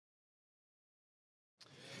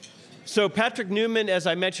So Patrick Newman, as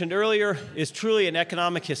I mentioned earlier, is truly an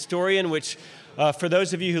economic historian, which for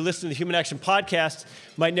those of you who listen to the Human Action podcast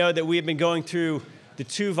might know that we have been going through the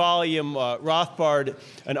two-volume Rothbard,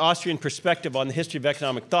 An Austrian Perspective on the History of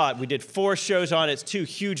Economic Thought. We did 4 shows on it. It's 2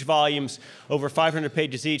 huge volumes, over 500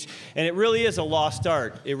 pages each. And it really is a lost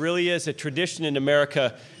art. It really is a tradition in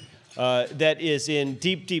America that is in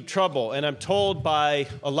deep, deep trouble. And I'm told by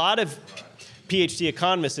a lot of PhD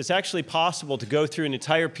economists, it's actually possible to go through an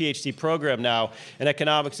entire PhD program now in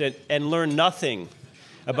economics and learn nothing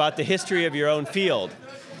about the history of your own field.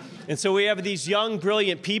 And so we have these young,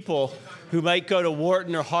 brilliant people who might go to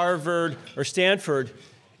Wharton or Harvard or Stanford,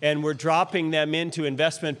 and we're dropping them into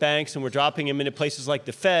investment banks and we're dropping them into places like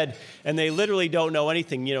the Fed, and they literally don't know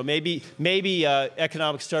anything. You know, maybe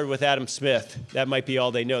economics started with Adam Smith. That might be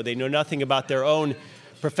all they know. They know nothing about their own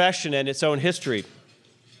profession and its own history.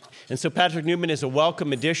 And so Patrick Newman is a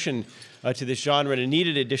welcome addition to this genre and a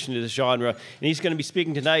needed addition to this genre. And he's going to be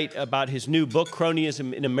speaking tonight about his new book,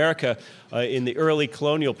 Cronysim in America in the early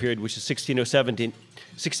colonial period, which is 1607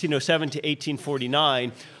 to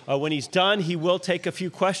 1849. When he's done, he will take a few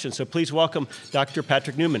questions. So please welcome Dr.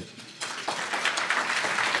 Patrick Newman.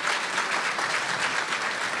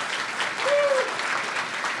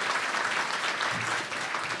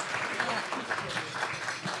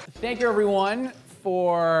 Thank you, everyone,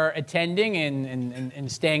 for attending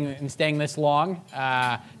and staying this long.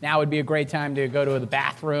 Now would be a great time to go to the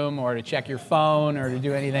bathroom or to check your phone or to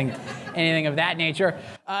do anything of that nature.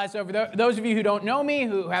 So for those of you who don't know me,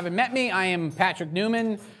 who haven't met me, I am Patrick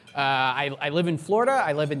Newman. I live in Florida.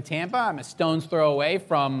 I live in Tampa. I'm a stone's throw away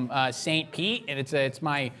from St. Pete, and it's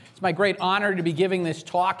my great honor to be giving this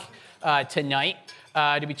talk tonight.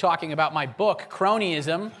 To be talking about my book,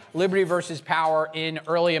 Cronyism, Liberty versus Power in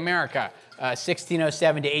Early America,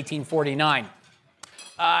 1607 to 1849.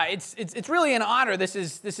 It's really an honor. This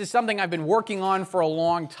is something I've been working on for a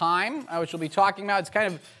long time, which we'll be talking about. It's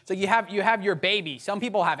kind of so you have your baby. Some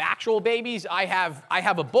people have actual babies. I have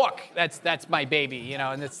a book. That's my baby, you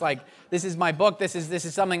know. And it's like this is my book. This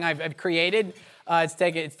is something I've created. It's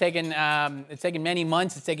taken many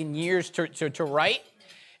months. It's taken years to write,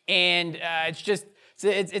 and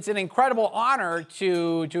it's an incredible honor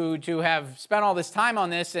to have spent all this time on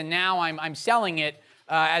this, and now I'm selling it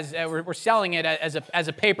we're selling it as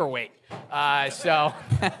a paperweight. No,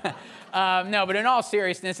 but in all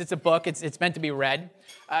seriousness, it's a book. It's meant to be read.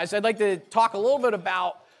 So I'd like to talk a little bit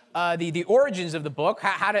about the origins of the book.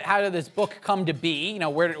 How did this book come to be? You know,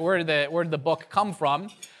 where did the book come from?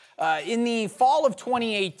 In the fall of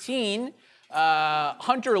 2018,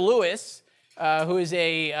 Hunter Lewis, who is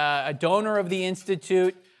a donor of the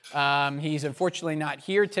Institute. He's unfortunately not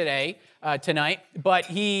here tonight, but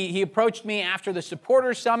he approached me after the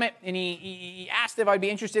Supporters Summit, and he asked if I'd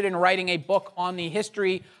be interested in writing a book on the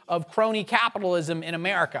history of crony capitalism in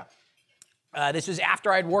America. This was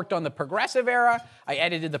after I'd worked on the Progressive Era. I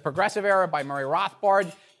edited the Progressive Era by Murray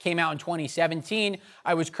Rothbard. Came out in 2017.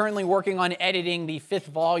 I was currently working on editing the 5th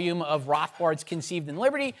volume of Rothbard's Conceived in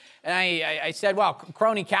Liberty. And I said, well,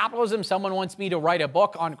 crony capitalism, someone wants me to write a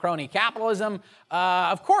book on crony capitalism.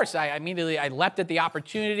 Of course, I immediately leapt at the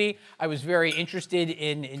opportunity. I was very interested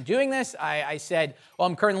in doing this. I said, well,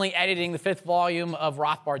 I'm currently editing the 5th volume of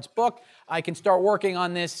Rothbard's book. I can start working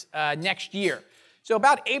on this next year. So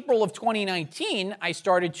about April of 2019, I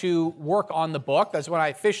started to work on the book. That's when I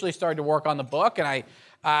officially started to work on the book, and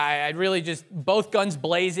I really just, both guns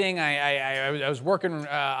blazing. I was working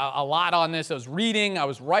a lot on this. I was reading, I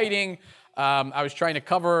was writing, I was trying to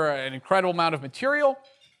cover an incredible amount of material.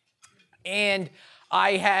 And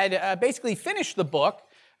I had basically finished the book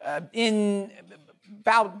in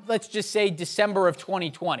about, let's just say, December of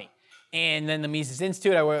 2020. And then the Mises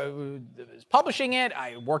Institute, I was publishing it.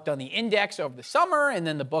 I worked on the index over the summer, and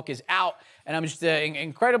then the book is out. And I'm just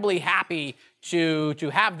incredibly happy to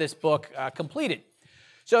have this book completed.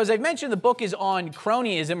 So as I've mentioned, the book is on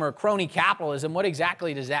cronyism or crony capitalism. What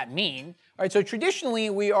exactly does that mean? All right, so traditionally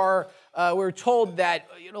we're told that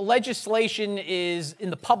legislation is in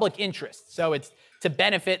the public interest. So it's to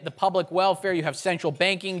benefit the public welfare. You have central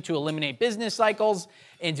banking to eliminate business cycles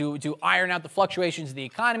and to iron out the fluctuations of the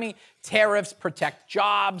economy. Tariffs protect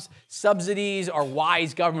jobs. Subsidies are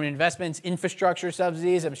wise government investments. Infrastructure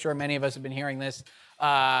subsidies. I'm sure many of us have been hearing this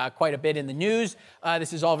quite a bit in the news.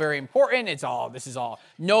 This is all very important. This is all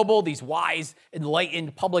noble. These wise,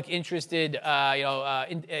 enlightened, public-interested,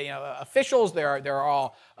 officials. They're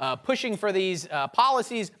all pushing for these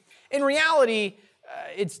policies. In reality,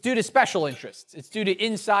 it's due to special interests. It's due to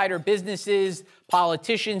insider businesses,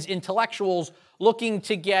 politicians, intellectuals looking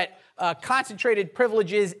to get concentrated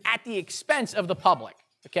privileges at the expense of the public.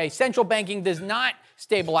 Okay, central banking does not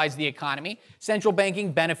stabilize the economy. Central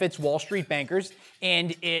banking benefits Wall Street bankers,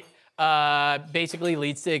 and it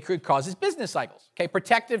basically causes business cycles. Okay,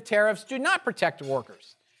 protective tariffs do not protect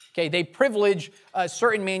workers. Okay, they privilege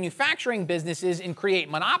certain manufacturing businesses and create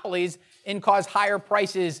monopolies and cause higher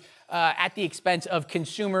prices at the expense of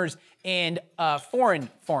consumers and foreign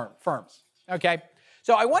firms. Okay,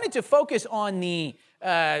 so I wanted to focus on the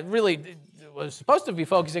really was supposed to be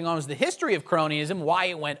focusing on was the history of cronyism, why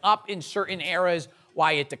it went up in certain eras,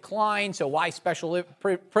 why it declined, so why special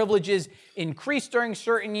privileges increased during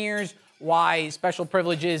certain years, why special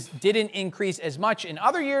privileges didn't increase as much in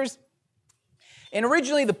other years. And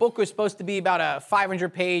originally the book was supposed to be about a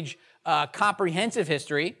 500-page comprehensive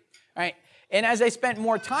history, right? And as I spent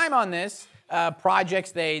more time on this,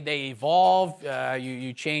 projects, they evolve,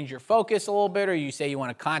 you change your focus a little bit, or you say you want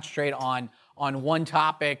to concentrate on one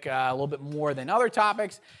topic a little bit more than other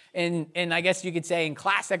topics. And I guess you could say in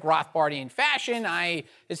classic Rothbardian fashion, I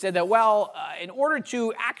said that, well, in order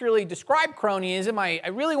to accurately describe cronyism, I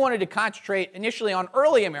really wanted to concentrate initially on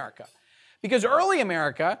early America. Because early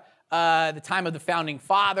America, the time of the Founding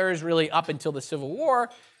Fathers, really up until the Civil War,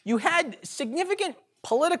 you had significant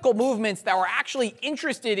political movements that were actually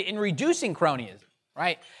interested in reducing cronyism,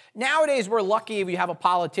 right? Nowadays, we're lucky if you have a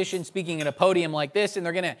politician speaking at a podium like this, and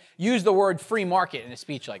they're going to use the word free market in a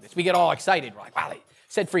speech like this. We get all excited. We're like, wow, they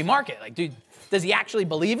said free market. Like, dude, does he actually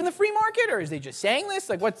believe in the free market, or is he just saying this?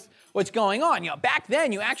 Like, what's going on? You know, back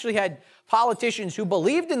then, you actually had politicians who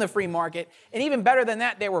believed in the free market, and even better than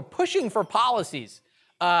that, they were pushing for policies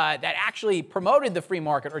that actually promoted the free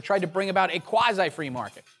market or tried to bring about a quasi-free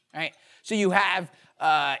market, right? So you have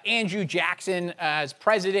Andrew Jackson as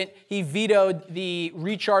president. He vetoed the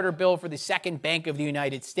recharter bill for the Second Bank of the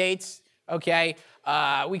United States, okay?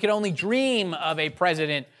 We could only dream of a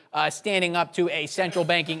president standing up to a central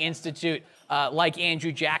banking institute like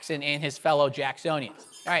Andrew Jackson and his fellow Jacksonians,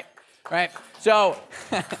 right? So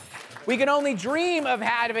we can only dream of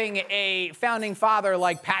having a founding father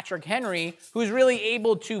like Patrick Henry, who's really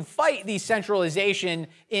able to fight the centralization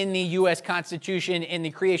in the U.S. Constitution and the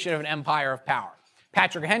creation of an empire of power.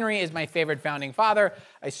 Patrick Henry is my favorite founding father.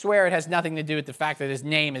 I swear it has nothing to do with the fact that his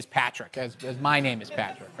name is Patrick, as my name is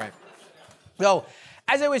Patrick, right? So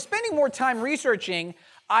as I was spending more time researching,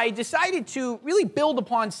 I decided to really build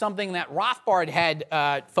upon something that Rothbard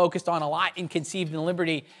had focused on a lot in Conceived in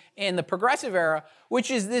Liberty in the Progressive Era,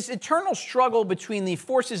 which is this eternal struggle between the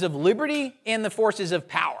forces of liberty and the forces of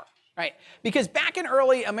power, right? Because back in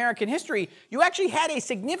early American history, you actually had a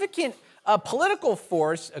significant political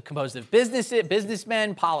force composed of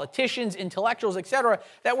businessmen, politicians, intellectuals, etc.,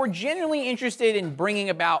 that were genuinely interested in bringing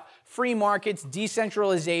about free markets,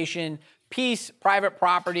 decentralization, peace, private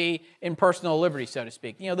property, and personal liberty, so to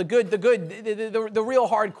speak. You know, the real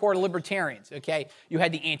hardcore libertarians, okay? You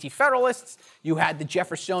had the Anti-Federalists, you had the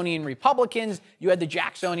Jeffersonian Republicans, you had the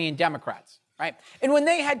Jacksonian Democrats, right? And when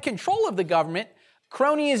they had control of the government,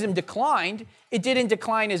 cronyism declined. It didn't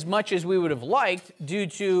decline as much as we would have liked due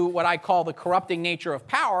to what I call the corrupting nature of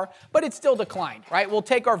power, but it still declined, right? We'll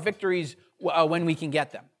take our victories when we can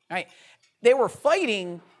get them, right? They were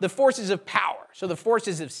fighting the forces of power, so the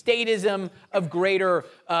forces of statism, of greater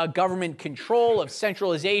government control, of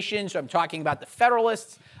centralization. So I'm talking about the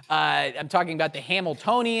Federalists. I'm talking about the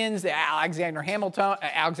Hamiltonians, the Alexander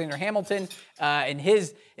Hamilton, and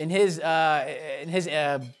his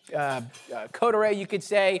coterie, you could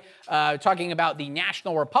say. Talking about the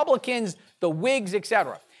National Republicans, the Whigs,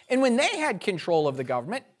 etc. And when they had control of the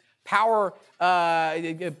government, power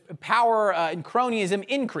and cronyism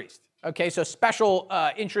increased. Okay, so special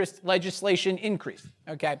interest legislation increased,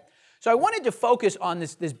 okay? So I wanted to focus on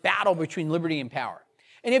this battle between liberty and power.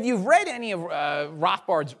 And if you've read any of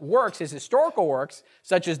Rothbard's works, his historical works,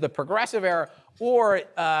 such as the Progressive Era or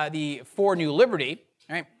the For New Liberty,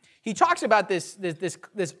 right? He talks about this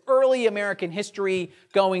early American history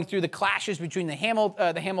going through the clashes between the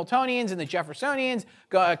Hamiltonians and the Jeffersonians,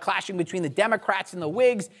 clashing between the Democrats and the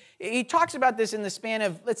Whigs. He talks about this in the span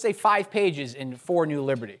of, let's say, 5 pages in For New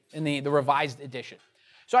Liberty, in the revised edition.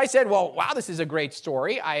 So I said, well, wow, this is a great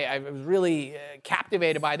story. I was really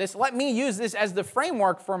captivated by this. Let me use this as the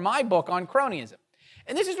framework for my book on cronyism.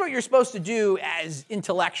 And this is what you're supposed to do as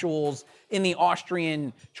intellectuals in the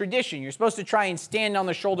Austrian tradition. You're supposed to try and stand on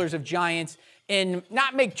the shoulders of giants and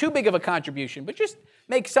not make too big of a contribution, but just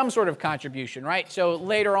make some sort of contribution, right? So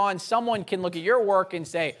later on, someone can look at your work and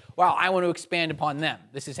say, wow, I want to expand upon them.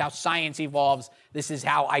 This is how science evolves. This is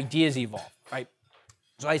how ideas evolve, right?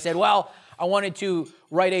 So I said, well, I wanted to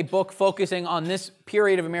write a book focusing on this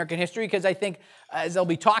period of American history because I think, as I'll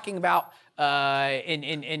be talking about,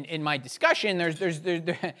 in my discussion, there's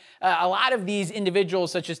a lot of these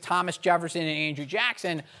individuals, such as Thomas Jefferson and Andrew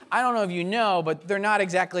Jackson. I don't know if you know, but they're not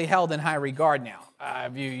exactly held in high regard now.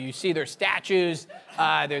 You see their statues,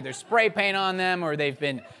 there's spray paint on them, or they've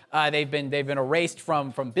been erased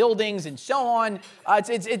from buildings and so on.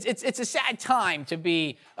 It's a sad time to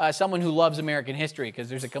be someone who loves American history, because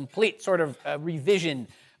there's a complete sort of revision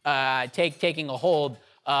taking a hold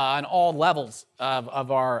on all levels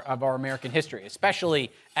of our American history,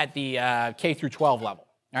 especially at the K through 12 level.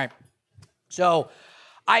 All right. So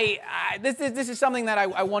this is something that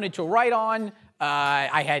I wanted to write on.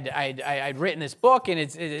 I'd written this book, and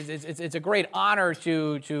it's a great honor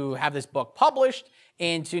to have this book published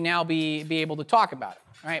and to now be able to talk about it.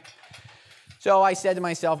 All right. So I said to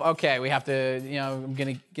myself, okay, we have to, I'm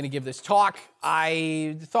gonna give this talk.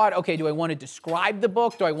 I thought, okay, do I want to describe the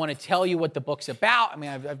book? Do I want to tell you what the book's about? I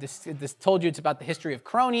mean, I've just told you it's about the history of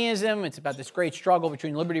cronyism. It's about this great struggle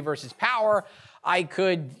between liberty versus power. I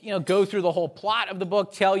could, go through the whole plot of the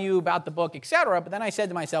book, tell you about the book, etc. But then I said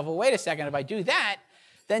to myself, well, wait a second, if I do that,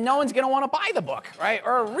 then no one's going to want to buy the book, right?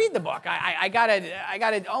 Or read the book. I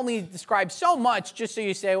gotta only describe so much just so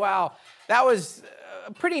you say, wow, that was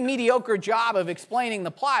a pretty mediocre job of explaining the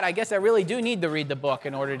plot. I guess I really do need to read the book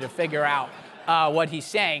in order to figure out what he's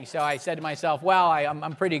saying. So I said to myself, well,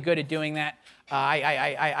 I'm pretty good at doing that.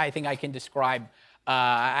 I think I can describe,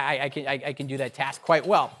 I can do that task quite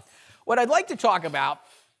well. What I'd like to talk about,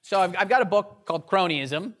 so I've got a book called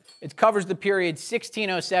Cronysim. It covers the period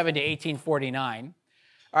 1607 to 1849.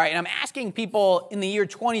 All right, and I'm asking people in the year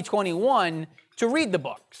 2021 to read the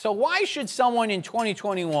book. So why should someone in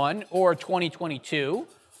 2021 or 2022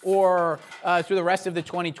 or through the rest of the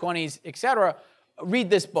 2020s, et cetera, read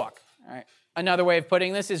this book? All right. Another way of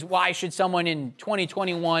putting this is, why should someone in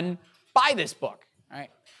 2021 buy this book? All right.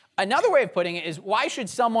 Another way of putting it is, why should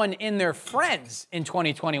someone in their friends in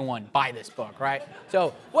 2021 buy this book, right?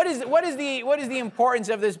 So what is the importance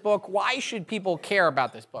of this book? Why should people care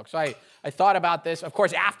about this book? So I thought about this, of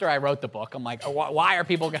course, after I wrote the book. I'm like, why are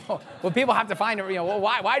people going to, well, people have to find it,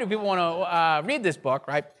 why do people want to read this book,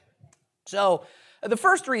 right? So the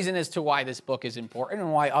first reason as to why this book is important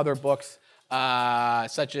and why other books on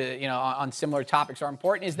similar topics are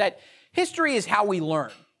important is that history is how we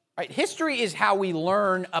learn. Right? History is how we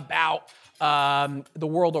learn about the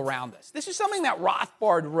world around us. This is something that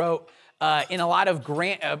Rothbard wrote in a lot of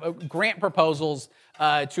grant proposals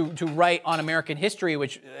to write on American history,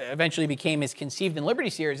 which eventually became his Conceived in Liberty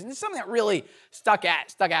series. And this is something that really stuck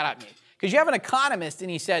out at me. Because you have an economist,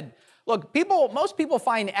 and he said, look, most people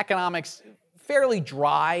find economics fairly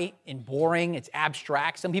dry and boring. It's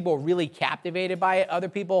abstract. Some people are really captivated by it. Other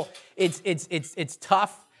people, it's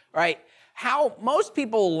tough, right? How most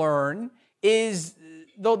people learn is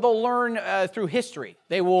they'll learn through history.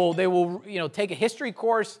 They will take a history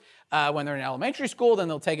course when they're in elementary school. Then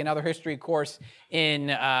they'll take another history course in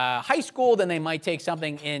high school. Then they might take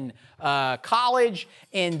something in college,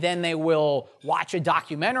 and then they will watch a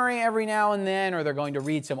documentary every now and then, or they're going to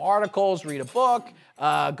read some articles, read a book,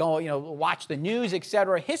 watch the news,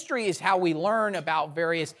 etc. History is how we learn about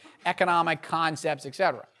various economic concepts,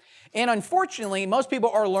 etc. And unfortunately, most people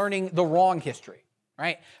are learning the wrong history,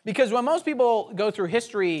 right? Because when most people go through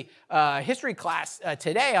history class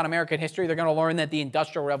today on American history, they're going to learn that the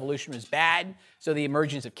Industrial Revolution was bad, so the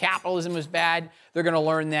emergence of capitalism was bad. They're going to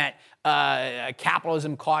learn that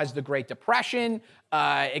capitalism caused the Great Depression,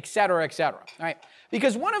 et cetera, right?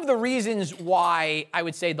 Because one of the reasons why I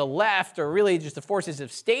would say the left, or really just the forces of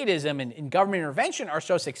statism and government intervention, are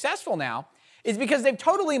so successful now is because they've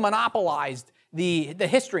totally monopolized the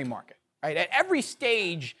history market, right? At every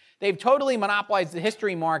stage, they've totally monopolized the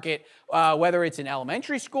history market, whether it's in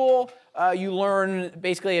elementary school, you learn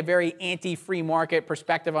basically a very anti-free market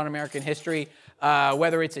perspective on American history,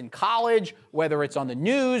 whether it's in college, whether it's on the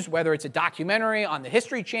news, whether it's a documentary on the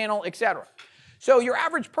History Channel, etc. So your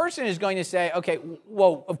average person is going to say, okay,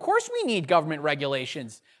 well, of course we need government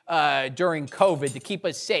regulations during COVID to keep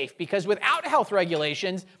us safe, because without health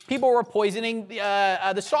regulations, people were poisoning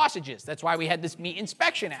the sausages. That's why we had this Meat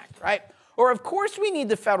Inspection Act, right? Or of course we need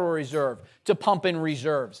the Federal Reserve to pump in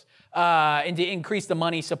reserves and to increase the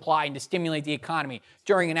money supply and to stimulate the economy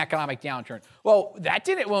during an economic downturn. Well, that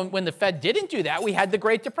didn't, when the Fed didn't do that, we had the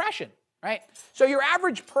Great Depression, right? So your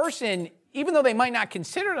average person, even though they might not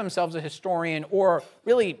consider themselves a historian or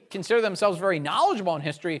really consider themselves very knowledgeable in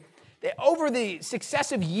history, over the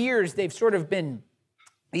successive years, they've sort of been,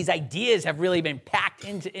 these ideas have really been packed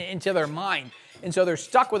into their mind. And so they're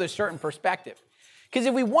stuck with a certain perspective. Because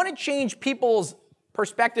if we want to change people's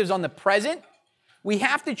perspectives on the present, we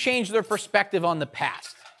have to change their perspective on the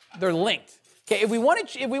past. They're linked. Okay, if we want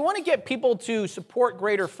to get people to support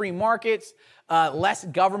greater free markets, less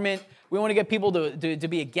government, we want to get people to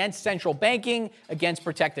be against central banking, against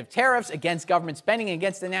protective tariffs, against government spending,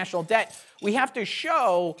 against the national debt, we have to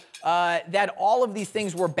show that all of these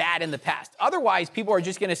things were bad in the past. Otherwise, people are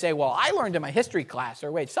just going to say, well, I learned in my history class,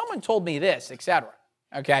 or wait, someone told me this, etc.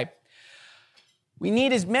 Okay? We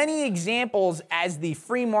need as many examples as the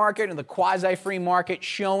free market or the quasi-free market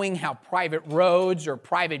showing how private roads or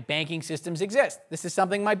private banking systems exist. This is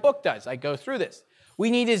something my book does. I go through this.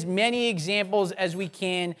 We need as many examples as we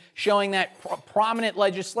can showing that prominent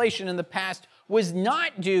legislation in the past was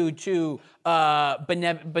not due to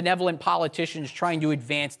benevolent politicians trying to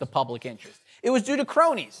advance the public interest. It was due to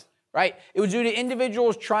cronies, right? It was due to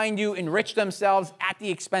individuals trying to enrich themselves at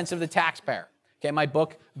the expense of the taxpayer. Okay, my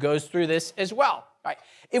book goes through this as well. Right.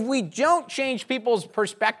 If we don't change people's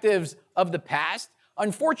perspectives of the past,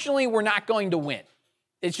 unfortunately, we're not going to win.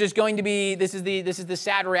 It's just going to be, this is the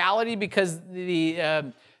sad reality, because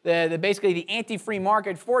basically the anti-free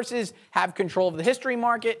market forces have control of the history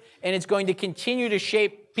market, and it's going to continue to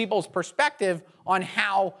shape people's perspective on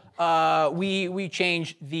how we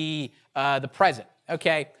change the present.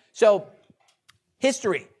 Okay, so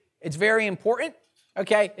history, it's very important.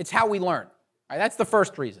 Okay, it's how we learn. All right, that's the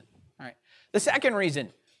first reason. The second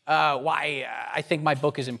reason why I think my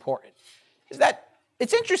book is important is that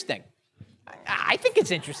it's interesting. I think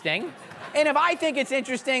it's interesting. And if I think it's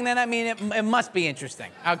interesting, then I mean it must be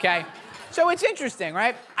interesting, okay? So it's interesting,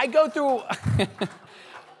 right? I go through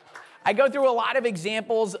a lot of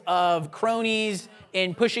examples of cronies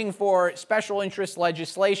in pushing for special interest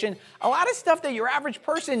legislation, a lot of stuff that your average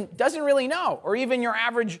person doesn't really know, or even your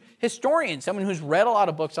average historian, someone who's read a lot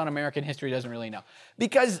of books on American history, doesn't really know.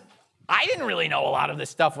 Because I didn't really know a lot of this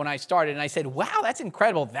stuff when I started, and I said, wow, that's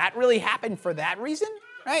incredible. That really happened for that reason,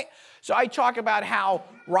 right? So I talk about how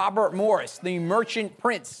Robert Morris, the merchant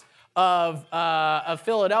prince of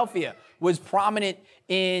Philadelphia, was prominent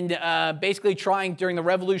in basically trying, during the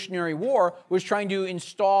Revolutionary War, was trying to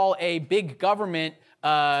install a big government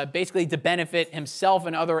basically to benefit himself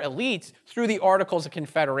and other elites through the Articles of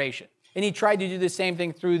Confederation. And he tried to do the same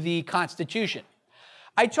thing through the Constitution.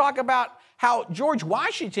 I talk about how George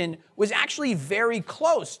Washington was actually very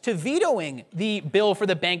close to vetoing the bill for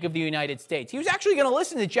the Bank of the United States. He was actually going to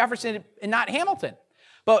listen to Jefferson and not Hamilton.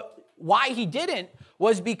 But why he didn't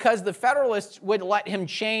was because the Federalists would let him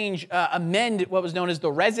amend what was known as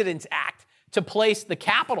the Residence Act to place the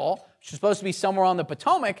capital, which is supposed to be somewhere on the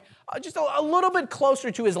Potomac, just a little bit closer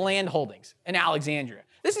to his land holdings in Alexandria.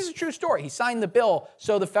 This is a true story. He signed the bill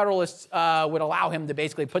so the Federalists would allow him to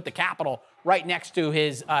basically put the capital right next to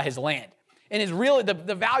his land. And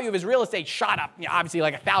the value of his real estate shot up, obviously,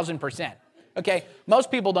 like 1,000%. Okay,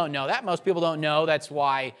 most people don't know that. Most people don't know that's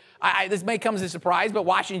why. This may come as a surprise, but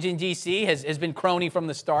Washington, D.C. has been crony from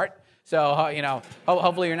the start. So,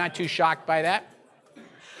 hopefully you're not too shocked by that.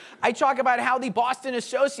 I talk about how the Boston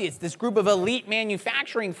Associates, this group of elite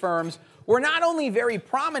manufacturing firms, were not only very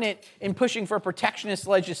prominent in pushing for protectionist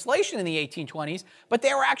legislation in the 1820s, but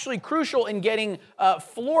they were actually crucial in getting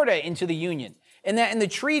Florida into the Union. And that in the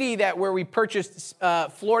treaty where we purchased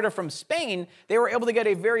Florida from Spain, they were able to get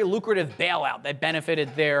a very lucrative bailout that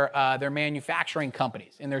benefited their manufacturing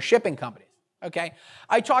companies and their shipping companies. Okay,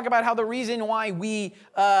 I talk about how the reason why we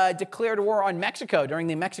declared war on Mexico during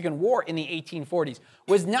the Mexican War in the 1840s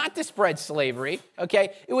was not to spread slavery.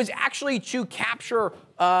 Okay, it was actually to capture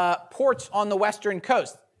ports on the western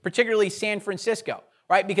coast, particularly San Francisco.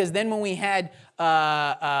 Right? Because then when we had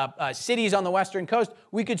cities on the western coast,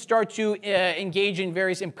 we could start to engage in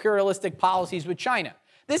various imperialistic policies with China.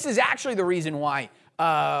 This is actually the reason why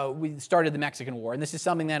we started the Mexican War, and this is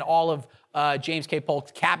something that all of James K.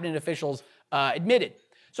 Polk's cabinet officials admitted.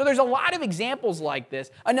 So there's a lot of examples like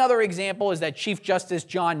this. Another example is that Chief Justice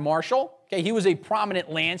John Marshall, okay, he was a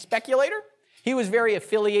prominent land speculator. He was very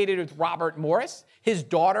affiliated with Robert Morris. His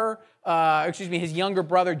daughter, his younger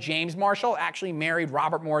brother, James Marshall, actually married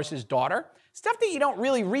Robert Morris's daughter. Stuff that you don't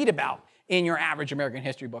really read about in your average American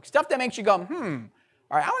history book. Stuff that makes you go, all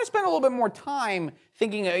right, I want to spend a little bit more time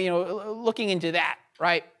thinking, looking into that,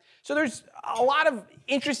 right? So there's a lot of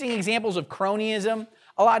interesting examples of cronyism,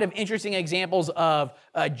 a lot of interesting examples of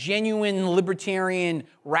genuine libertarian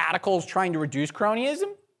radicals trying to reduce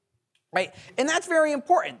cronyism. Right, and that's very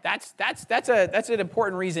important. That's an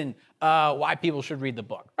important reason why people should read the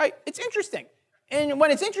book. Right, it's interesting, and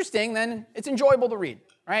when it's interesting, then it's enjoyable to read.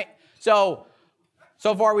 Right, so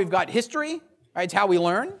far we've got history. Right, it's how we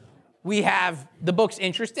learn. We have the book's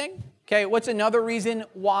interesting. Okay, what's another reason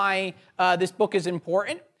why this book is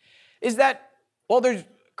important? Is that there's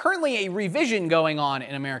currently a revision going on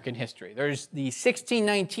in American history. There's the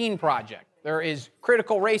 1619 project. There is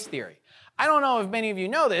critical race theory. I don't know if many of you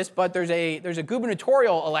know this, but there's a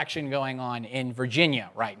gubernatorial election going on in Virginia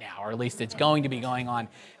right now, or at least it's going to be going on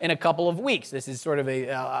in a couple of weeks. This is sort of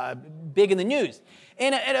a big in the news.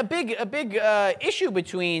 And a big issue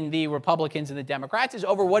between the Republicans and the Democrats is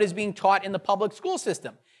over what is being taught in the public school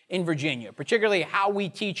system in Virginia, particularly how we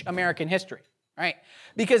teach American history. Right?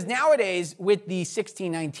 Because nowadays, with the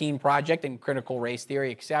 1619 Project and critical race theory,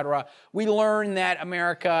 et cetera, we learn that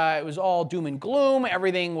America, it was all doom and gloom.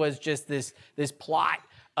 Everything was just this plot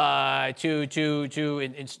to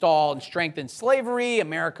install and strengthen slavery.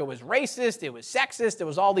 America was racist. It was sexist. It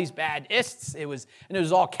was all these bad ists. It was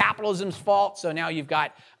all capitalism's fault. So now you've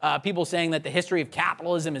got people saying that the history of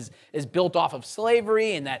capitalism is built off of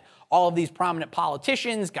slavery, and that all of these prominent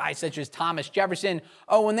politicians, guys such as Thomas Jefferson,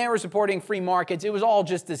 when they were supporting free markets, it was all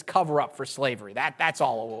just this cover-up for slavery. That's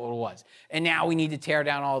all it was. And now we need to tear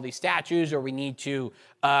down all these statues, or we need to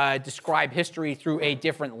describe history through a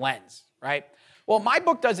different lens, right? Well, my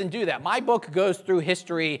book doesn't do that. My book goes through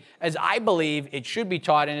history as I believe it should be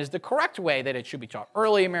taught, and is the correct way that it should be taught.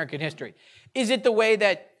 Early American history. Is it the way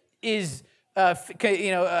that is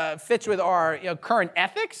fits with our current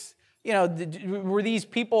ethics? Were these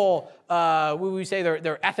people, would we say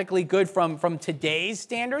they're ethically good from today's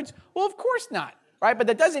standards? Well, of course not, right? But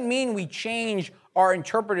that doesn't mean we change our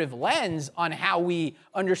interpretive lens on how we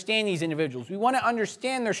understand these individuals. We want to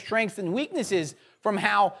understand their strengths and weaknesses from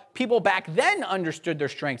how people back then understood their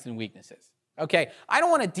strengths and weaknesses. Okay, I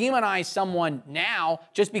don't want to demonize someone now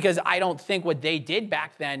just because I don't think what they did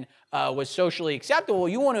back then was socially acceptable.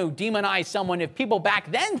 You want to demonize someone if people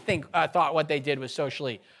back then thought what they did was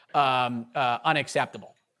socially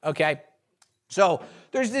unacceptable. Okay, so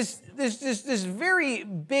there's this very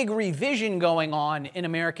big revision going on in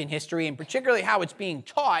American history, and particularly how it's being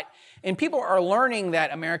taught. And people are learning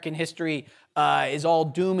that American history is all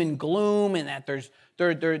doom and gloom, and that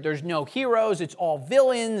there's no heroes, it's all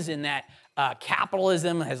villains, and that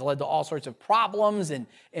capitalism has led to all sorts of problems, and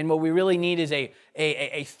what we really need is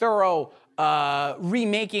a thorough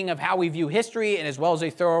remaking of how we view history, and as well as a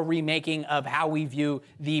thorough remaking of how we view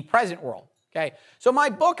the present world. Okay, so my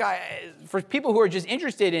book, for people who are just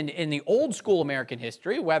interested in the old school American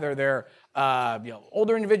history, whether they're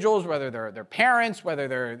older individuals, whether they're parents, whether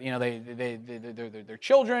they're they're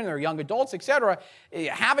children or young adults, etc.,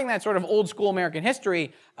 having that sort of old school American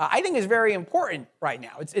history, I think is very important right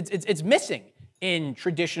now. It's missing in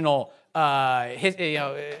traditional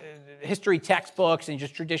history textbooks and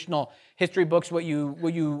just traditional history books. What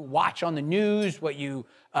you watch on the news, what you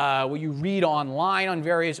read online on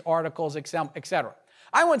various articles, etc.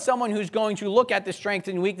 I want someone who's going to look at the strengths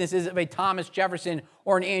and weaknesses of a Thomas Jefferson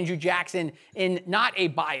or an Andrew Jackson in not a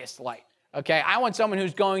biased light. Okay, I want someone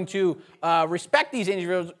who's going to respect these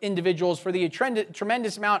individuals for the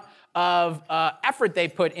tremendous amount of effort they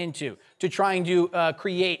put into trying to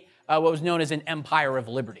create what was known as an empire of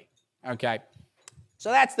liberty. Okay, so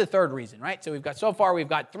that's the third reason, right? So we've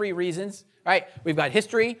got three reasons, right? We've got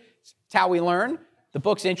history, it's how we learn. The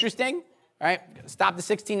book's interesting, right? Stop the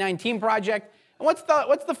 1619 Project. And what's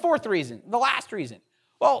the fourth reason? The last reason?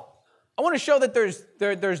 Well, I want to show that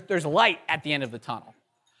there's light at the end of the tunnel.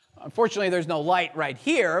 Unfortunately, there's no light right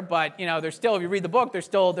here, but there's still, if you read the book, there's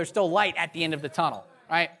still light at the end of the tunnel,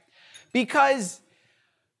 right? Because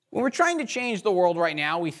when we're trying to change the world right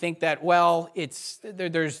now, we think that, well,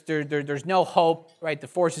 there's no hope, right? The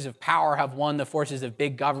forces of power have won, the forces of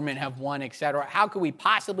big government have won, etc. How could we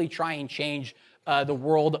possibly try and change the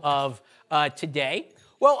world of today?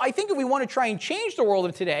 Well, I think if we want to try and change the world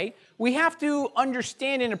of today, we have to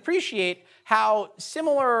understand and appreciate how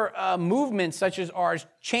similar movements such as ours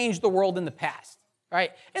changed the world in the past,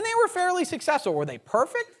 right? And they were fairly successful. Were they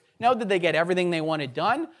perfect? No. Did they get everything they wanted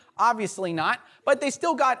done? Obviously not. But they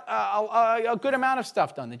still got a good amount of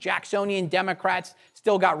stuff done. The Jacksonian Democrats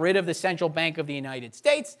still got rid of the Central Bank of the United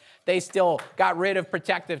States. They still got rid of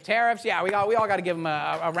protective tariffs. Yeah, we all got to give them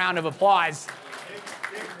a round of applause.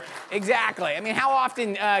 Exactly. I mean, how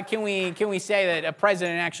often can we say that a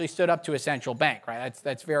president actually stood up to a central bank, right?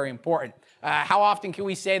 That's very important. How often can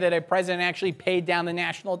we say that a president actually paid down the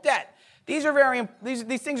national debt? These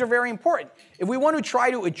things are very important. If we want to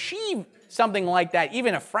try to achieve something like that,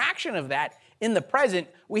 even a fraction of that in the present,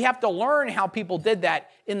 we have to learn how people did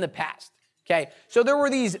that in the past. Okay. So there were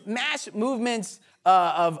these mass movements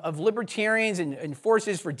of libertarians and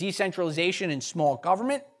forces for decentralization and small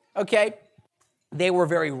government. Okay. They were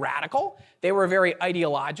very radical. They were very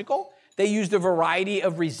ideological. They used a variety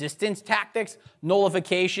of resistance tactics,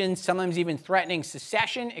 nullification, sometimes even threatening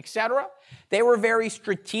secession, etc. They were very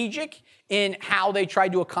strategic in how they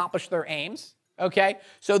tried to accomplish their aims. Okay,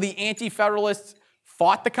 so the Anti-Federalists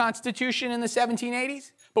fought the Constitution in the 1780s,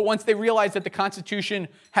 but once they realized that the Constitution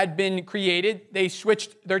had been created, they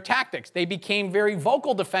switched their tactics. They became very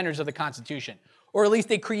vocal defenders of the Constitution, or at least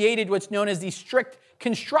they created what's known as the strict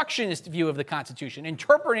constructionist view of the Constitution,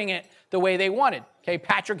 interpreting it the way they wanted. Okay,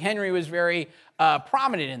 Patrick Henry was very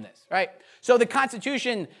prominent in this, right? So the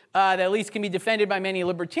Constitution that at least can be defended by many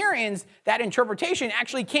libertarians, that interpretation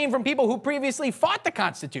actually came from people who previously fought the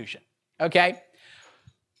Constitution, okay?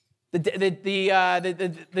 The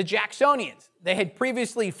Jacksonians, they had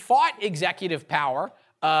previously fought executive power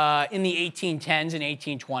in the 1810s and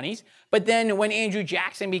 1820s, but then when Andrew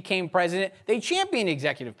Jackson became president, they championed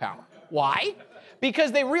executive power. Why?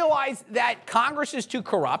 Because they realized that Congress is too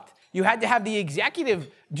corrupt. You had to have the executive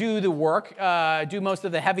do the work, do most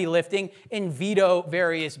of the heavy lifting, and veto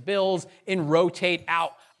various bills, and rotate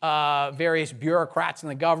out various bureaucrats in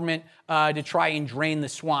the government to try and drain the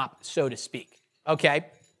swamp, so to speak. Okay?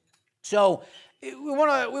 So we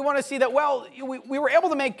want to see that, well, we were able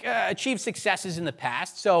to achieve successes in the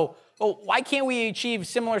past, so why can't we achieve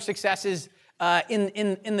similar successes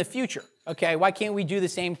in the future? Okay, why can't we do the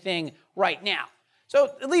same thing right now? So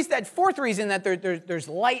at least that fourth reason, that there's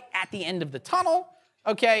light at the end of the tunnel.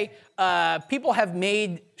 Okay, people have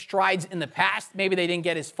made strides in the past. Maybe they didn't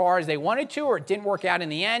get as far as they wanted to, or it didn't work out in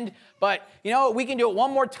the end. But you know, we can do it one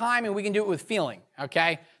more time, and we can do it with feeling.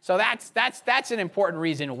 Okay, so that's an important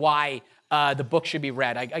reason why the book should be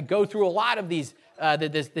read. I go through a lot of these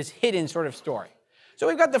this hidden sort of story. So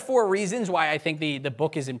we've got the 4 reasons why I think the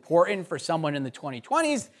book is important for someone in the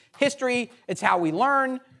 2020s. History, it's how we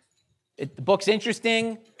learn. The book's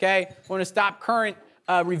interesting. Okay, we want to stop current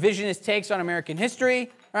revisionist takes on American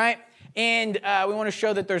history, right? And we want to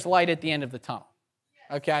show that there's light at the end of the tunnel,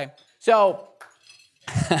 okay? So,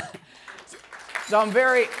 I'm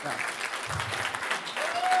very... No.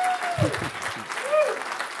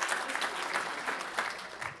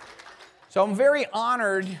 So I'm very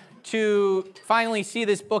honored to finally see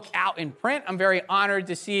this book out in print. I'm very honored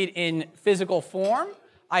to see it in physical form.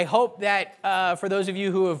 I hope that for those of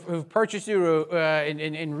you who've purchased it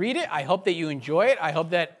and read it, I hope that you enjoy it. I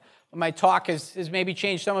hope that my talk has maybe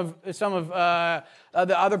changed some of the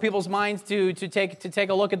other people's minds to take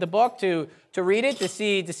a look at the book, to read it, to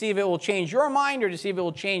see if it will change your mind, or to see if it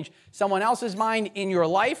will change someone else's mind in your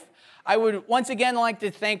life. I would once again like to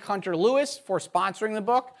thank Hunter Lewis for sponsoring the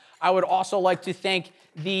book. I would also like to thank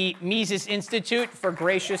the Mises Institute for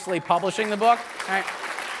graciously publishing the book. All right.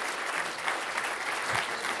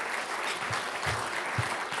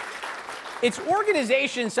 It's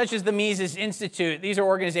organizations such as the Mises Institute. These are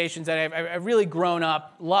organizations that I've really grown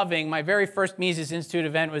up loving. My very first Mises Institute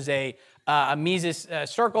event was a Mises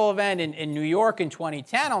Circle event in New York in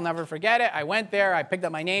 2010. I'll never forget it. I went there. I picked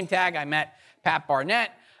up my name tag. I met Pat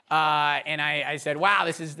Barnett. And I said, wow,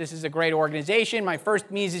 this is a great organization. My first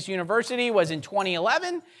Mises University was in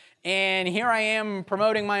 2011. And here I am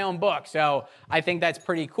promoting my own book. So I think that's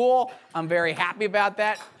pretty cool. I'm very happy about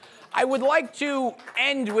that. I would like to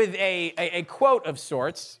end with a quote of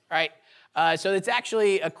sorts, right? So it's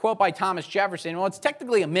actually a quote by Thomas Jefferson. Well, it's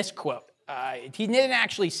technically a misquote. He didn't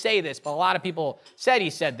actually say this, but a lot of people said he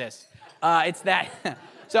said this. It's that,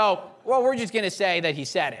 well, we're just going to say that he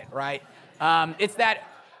said it, right? It's that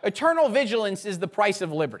eternal vigilance is the price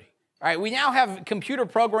of liberty. All right, we now have computer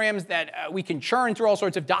programs that we can churn through all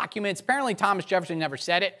sorts of documents. Apparently, Thomas Jefferson never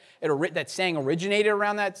said it. That saying originated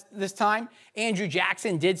around this time. Andrew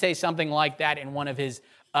Jackson did say something like that in one of his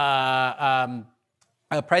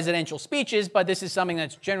presidential speeches, but this is something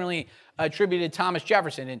that's generally attributed to Thomas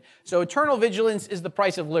Jefferson. And so eternal vigilance is the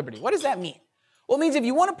price of liberty. What does that mean? Well, it means if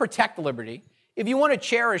you want to protect liberty, if you want to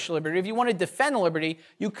cherish liberty, if you want to defend liberty,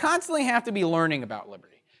 you constantly have to be learning about liberty.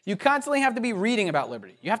 You constantly have to be reading about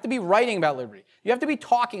liberty. You have to be writing about liberty. You have to be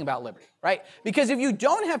talking about liberty, right? Because if you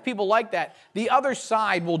don't have people like that, the other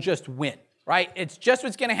side will just win, right? It's just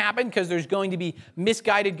what's going to happen because there's going to be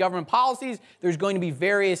misguided government policies. There's going to be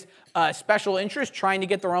various special interests trying to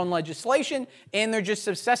get their own legislation, and they're just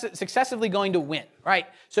successively going to win, right?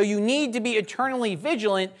 So you need to be eternally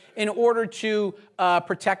vigilant in order to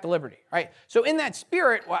protect liberty, right? So in that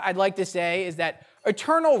spirit, what I'd like to say is that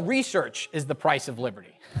eternal research is the price of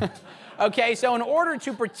liberty. Okay, so in order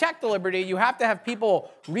to protect the liberty, you have to have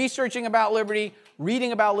people researching about liberty,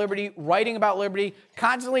 reading about liberty, writing about liberty,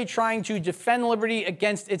 constantly trying to defend liberty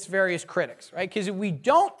against its various critics, right? Because if we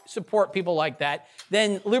don't support people like that,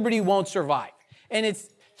 then liberty won't survive. And it's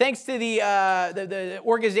thanks to the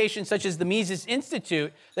organizations such as the Mises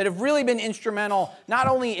Institute that have really been instrumental, not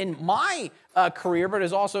only in my career, but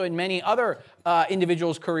as also in many other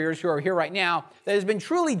individuals' careers who are here right now, that has been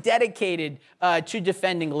truly dedicated to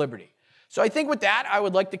defending liberty. So I think with that, I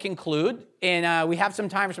would like to conclude, and we have some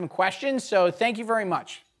time for some questions, so thank you very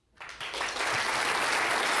much.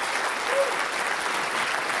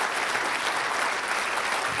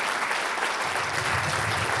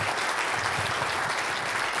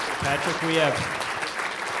 Patrick, we have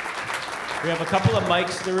a couple of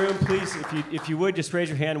mics in the room. Please, if you would, just raise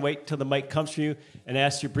your hand, wait until the mic comes to you, and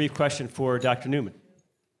ask your brief question for Dr. Newman.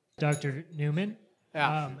 Dr. Newman?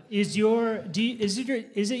 Yeah. Is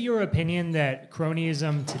it your opinion that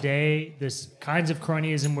cronyism today, this kinds of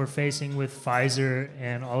cronyism we're facing with Pfizer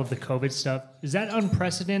and all of the COVID stuff, is that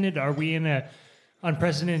unprecedented? Are we in an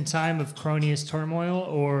unprecedented time of cronyist turmoil,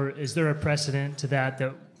 or is there a precedent to that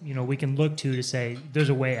we can look to say there's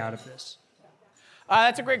a way out of this?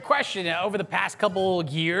 That's a great question. Over the past couple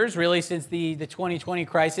years, really since the 2020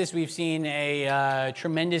 crisis, we've seen a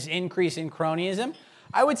tremendous increase in cronyism.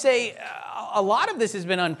 I would say a lot of this has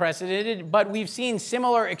been unprecedented, but we've seen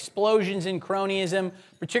similar explosions in cronyism,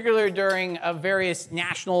 particularly during various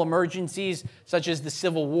national emergencies, such as the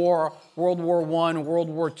Civil War, World War I, World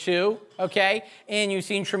War II, okay? And you've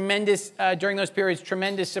seen tremendous, during those periods,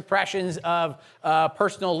 tremendous suppressions of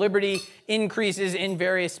personal liberty, increases in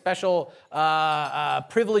various special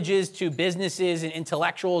privileges to businesses and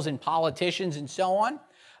intellectuals and politicians and so on.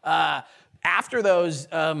 After those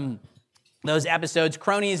episodes,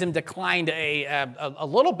 cronyism declined a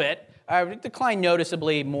little bit. It declined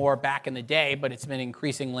noticeably more back in the day, but it's been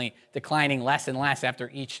increasingly declining less and less after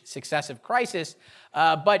each successive crisis.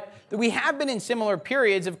 But we have been in similar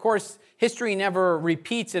periods. Of course, history never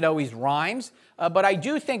repeats, it always rhymes. But I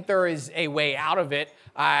do think there is a way out of it.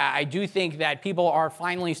 I do think that people are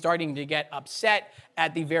finally starting to get upset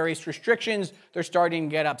at the various restrictions. They're starting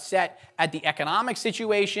to get upset at the economic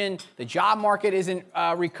situation. The job market isn't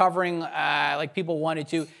recovering like people wanted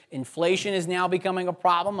to. Inflation is now becoming a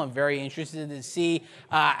problem. I'm very interested to see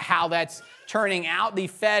how that's turning out. The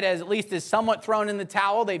Fed, at least, is somewhat thrown in the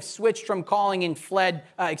towel. They've switched from calling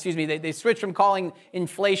they switched from calling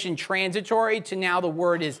inflation transitory to now the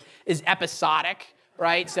word is episodic.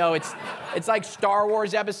 Right, so it's like Star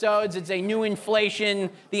Wars episodes. It's a new inflation.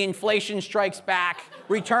 The inflation strikes back.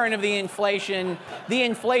 Return of the inflation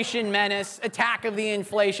menace. Attack of the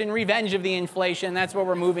inflation. Revenge of the inflation. That's what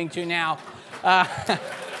we're moving to now. All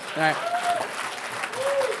right.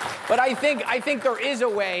 But I think there is a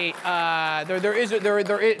way. There is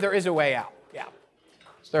a way out. Yeah.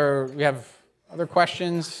 So we have other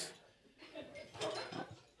questions.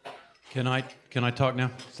 Can I talk now?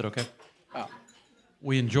 Is that okay? Oh.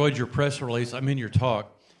 We enjoyed your press release. I mean your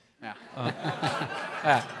talk. Yeah.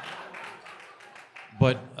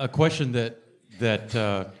 But a question that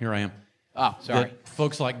here I am. Oh, sorry. That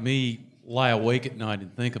folks like me lie awake at night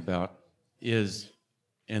and think about is,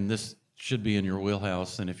 and this should be in your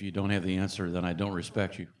wheelhouse, and if you don't have the answer, then I don't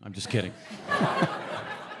respect you. I'm just kidding.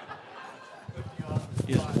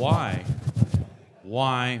 Is why,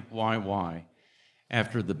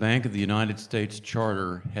 after the Bank of the United States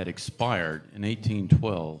charter had expired in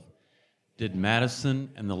 1812, did Madison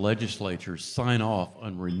and the legislature sign off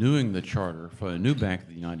on renewing the charter for a new Bank of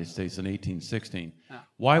the United States in 1816?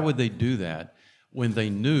 Why would they do that when they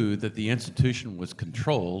knew that the institution was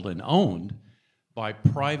controlled and owned by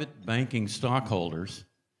private banking stockholders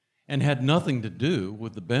and had nothing to do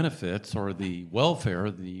with the benefits or the welfare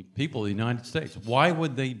of the people of the United States? Why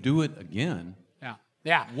would they do it again?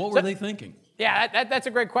 Yeah. What were they thinking? Yeah, that's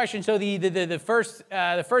a great question. So the first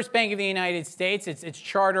Bank of the United States, its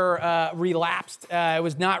charter relapsed. It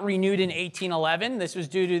was not renewed in 1811. This was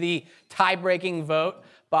due to the tie-breaking vote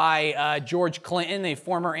by George Clinton, the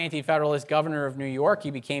former anti-federalist governor of New York. He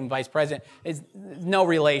became vice president. It's no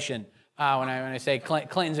relation when I say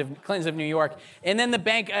Clintons of New York. And then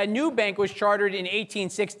a new bank was chartered in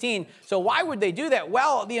 1816. So why would they do that?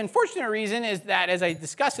 Well, the unfortunate reason is that, as I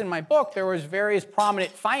discuss in my book, there was various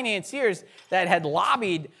prominent financiers that had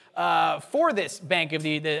lobbied for this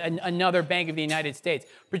another Bank of the United States,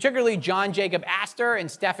 particularly John Jacob Astor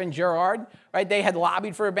and Stephen Girard. Right? They had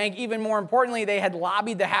lobbied for a bank. Even more importantly, they had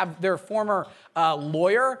lobbied to have their former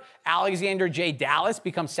lawyer, Alexander J. Dallas,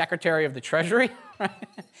 become Secretary of the Treasury. Right?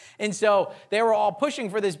 And so they were all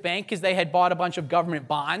pushing for this bank because they had bought a bunch of government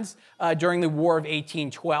bonds during the War of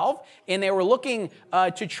 1812, and they were looking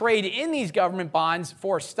to trade in these government bonds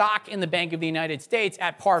for stock in the Bank of the United States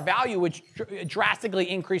at par value, which drastically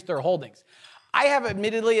increased their holdings. I have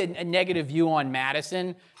admittedly a negative view on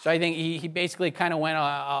Madison, so I think he basically kind of went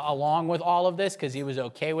along with all of this because he was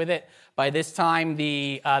okay with it. By this time,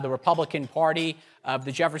 the Republican Party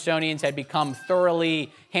The Jeffersonians had become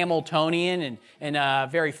thoroughly Hamiltonian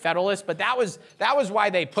and very Federalist, but that was why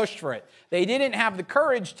they pushed for it. They didn't have the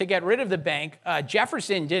courage to get rid of the bank.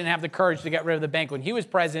 Jefferson didn't have the courage to get rid of the bank when he was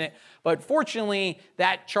president, but fortunately,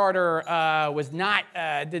 that charter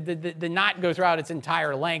did not go throughout its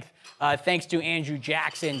entire length, thanks to Andrew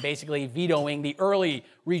Jackson basically vetoing the early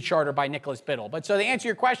recharter by Nicholas Biddle. But so to answer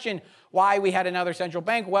your question, why we had another central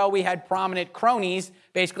bank? Well, we had prominent cronies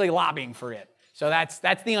basically lobbying for it. So that's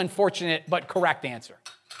the unfortunate but correct answer.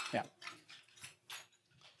 Yeah.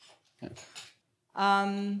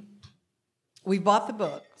 We bought the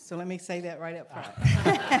book, so let me say that right up front.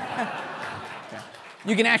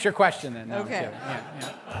 You can ask your question then. Okay.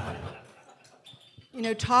 Yeah. You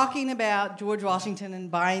know, talking about George Washington and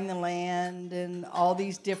buying the land and all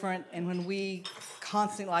these different, and when we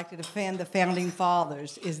constantly like to defend the Founding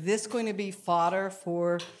Fathers, is this going to be fodder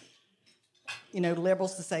for,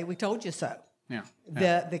 liberals to say, we told you so? Yeah.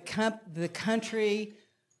 The country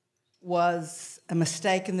was a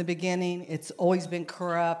mistake in the beginning. It's always been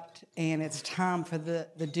corrupt, and it's time for the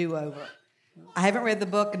do-over. I haven't read the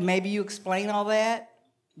book, and maybe you explain all that,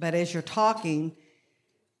 but as you're talking,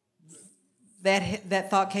 that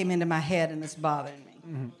thought came into my head, and it's bothering me.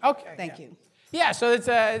 Mm-hmm. Okay. Thank you. Yeah, so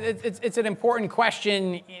it's an important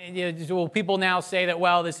question. Will people now say that,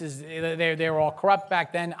 well, they were all corrupt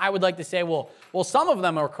back then? I would like to say, well, some of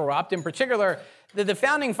them are corrupt. In particular, the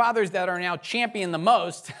Founding Fathers that are now championed the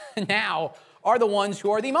most now are the ones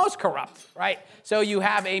who are the most corrupt, right? So you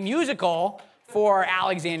have a musical for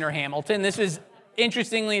Alexander Hamilton. This is,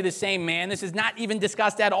 interestingly, the same man. This is not even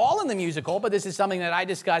discussed at all in the musical, but this is something that I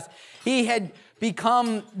discussed. He had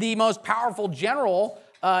become the most powerful general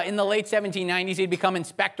in the late 1790s. He'd become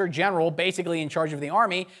inspector general, basically in charge of the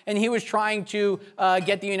army, and he was trying to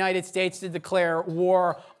get the United States to declare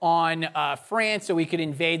war on France so we could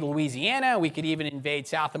invade Louisiana, we could even invade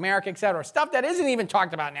South America, et cetera. Stuff that isn't even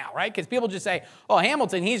talked about now, right? Because people just say, oh,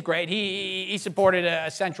 Hamilton, he's great. He supported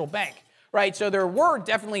a central bank, right? So there were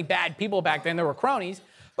definitely bad people back then. There were cronies.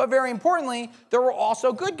 But very importantly, there were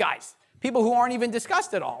also good guys. People who aren't even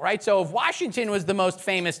discussed at all, right? So if Washington was the most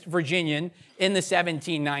famous Virginian in the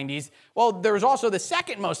 1790s, well, there was also the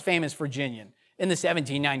second most famous Virginian in the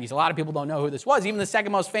 1790s. A lot of people don't know who this was, even the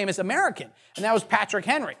second most famous American, and that was Patrick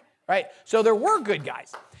Henry, right? So there were good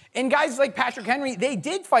guys. And guys like Patrick Henry, they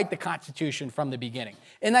did fight the Constitution from the beginning.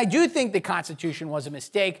 And I do think the Constitution was a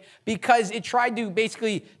mistake because it tried to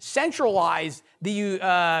basically centralize the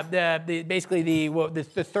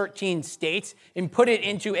 13 states and put it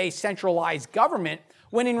into a centralized government,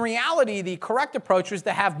 when in reality, the correct approach was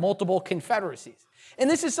to have multiple confederacies. And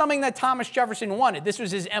this is something that Thomas Jefferson wanted. This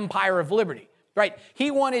was his Empire of Liberty. Right? He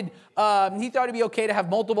thought it'd be okay to have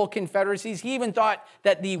multiple confederacies. He even thought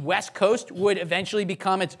that the West Coast would eventually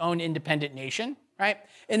become its own independent nation, right?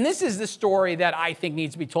 And this is the story that I think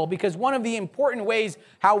needs to be told, because one of the important ways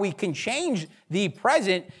how we can change the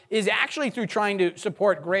present is actually through trying to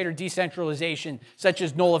support greater decentralization, such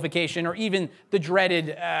as nullification, or even the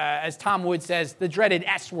dreaded, as Tom Wood says, the dreaded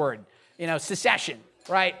S word, secession,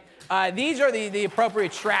 right? These are the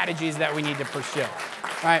appropriate strategies that we need to pursue,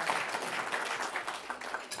 right?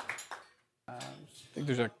 I think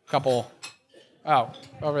there's a couple. Oh,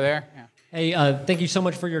 over there. Yeah. Hey, thank you so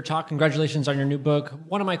much for your talk. Congratulations on your new book.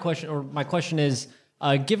 My question is,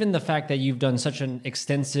 given the fact that you've done such an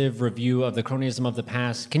extensive review of the cronyism of the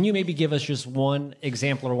past, can you maybe give us just one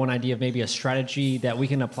example or one idea of maybe a strategy that we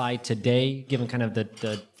can apply today, given kind of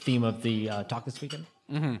the theme of the talk this weekend?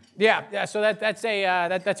 Mm-hmm. Yeah. So that's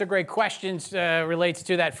a great question. Relates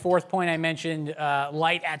to that fourth point I mentioned,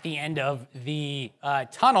 light at the end of the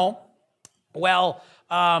tunnel. Well,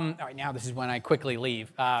 all right, now this is when I quickly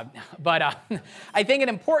leave. But I think an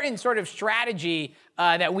important sort of strategy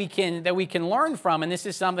that we can learn from, and this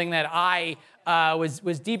is something that I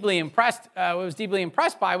was deeply impressed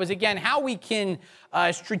by, was again how we can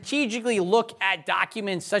strategically look at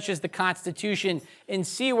documents such as the Constitution and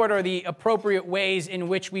see what are the appropriate ways in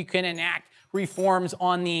which we can enact reforms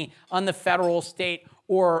on the federal, state,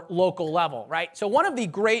 or local level, right? So one of the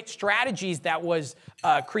great strategies that was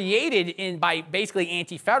created by basically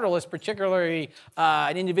anti-federalists, particularly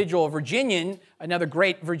an individual Virginian, another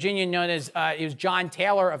great Virginian known as it was John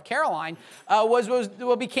Taylor of Caroline, was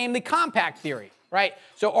what became the compact theory, right?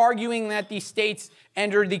 So arguing that the states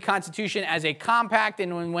entered the Constitution as a compact,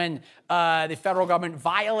 and when the federal government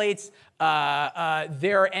violates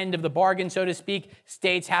their end of the bargain, so to speak,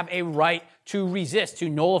 states have a right to resist, to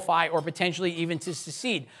nullify, or potentially even to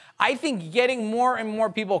secede. I think getting more and more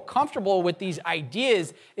people comfortable with these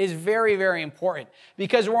ideas is very, very important,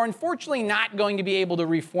 because we're unfortunately not going to be able to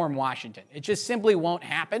reform Washington. It just simply won't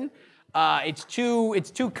happen. It's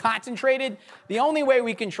too concentrated. The only way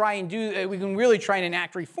we can really try and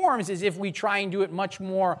enact reforms is if we try and do it much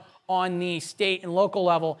more on the state and local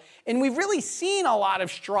level. And we've really seen a lot of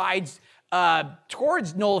strides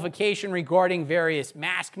towards nullification regarding various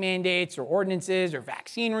mask mandates or ordinances or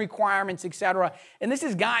vaccine requirements, et cetera. And this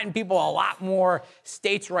has gotten people a lot more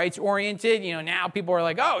states' rights oriented. You know, now people are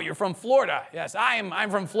like, oh, you're from Florida. Yes, I'm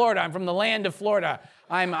from Florida. I'm from the land of Florida.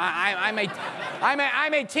 I'm a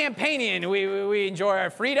Tampanian. We enjoy our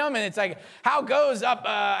freedom, and it's like how goes up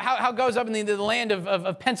in the land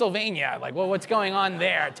of Pennsylvania? Like, well, what's going on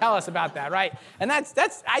there? Tell us about that, right? And I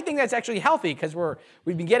think that's actually healthy because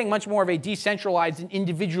we've been getting much more of a decentralized and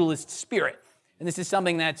individualist spirit, and this is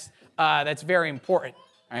something that's very important,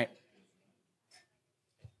 right?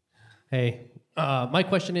 Hey, my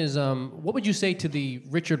question is, what would you say to the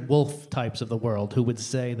Richard Wolff types of the world who would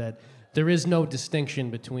say that there is no distinction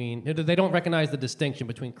between, they don't recognize the distinction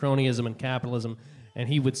between cronyism and capitalism, and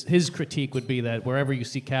his critique would be that wherever you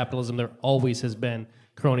see capitalism, there always has been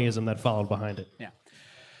cronyism that followed behind it. Yeah.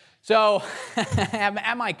 So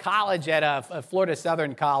at my college, at Florida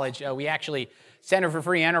Southern College, we actually, Center for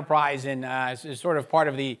Free Enterprise, and is sort of part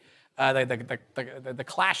of the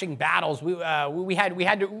clashing battles. We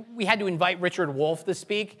had to invite Richard Wolff to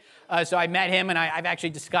speak. So I met him, and I've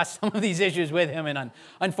actually discussed some of these issues with him. And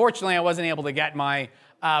unfortunately, I wasn't able to get my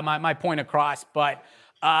point across. But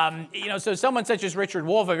so someone such as Richard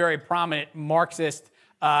Wolff, a very prominent Marxist,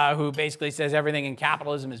 who basically says everything in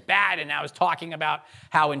capitalism is bad, and now is talking about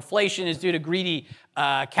how inflation is due to greedy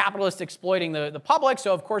capitalists exploiting the public.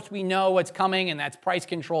 So of course we know what's coming, and that's price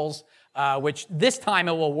controls. Which this time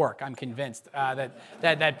it will work. I'm convinced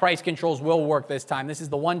that price controls will work this time. This is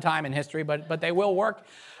the one time in history, but they will work.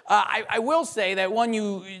 I will say that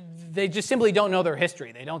they just simply don't know their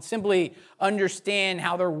history. They don't simply understand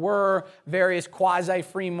how there were various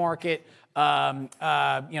quasi-free market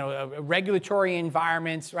regulatory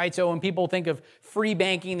environments, right? So when people think of free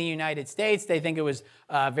banking in the United States, they think it was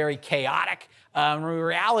very chaotic. In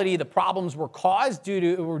reality, the problems were caused due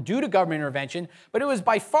to government intervention, but it was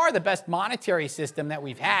by far the best monetary system that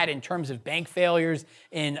we've had in terms of bank failures,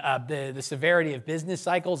 in the severity of business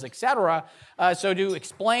cycles, et cetera. So to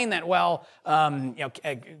explain that,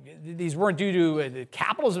 these weren't due to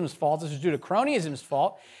capitalism's fault, this was due to cronyism's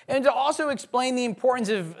fault, and to also explain the importance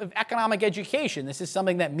of economic education. This is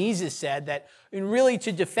something that Mises said, that really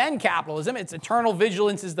to defend capitalism, it's eternal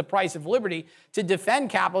vigilance is the price of liberty. To defend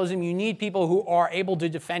capitalism, you need people who are able to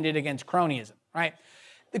defend it against cronyism, right?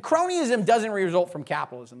 The cronyism doesn't result from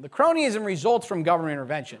capitalism. The cronyism results from government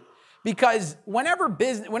intervention. Because whenever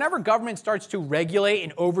government starts to regulate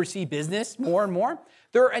and oversee business more and more,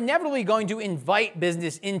 they're inevitably going to invite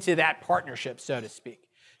business into that partnership, so to speak.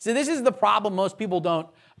 So this is the problem most people don't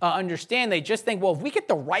understand. They just think, well, if we get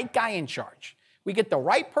the right guy in charge, we get the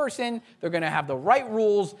right person, they're going to have the right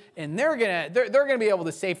rules, and they're going to be able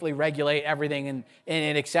to safely regulate everything and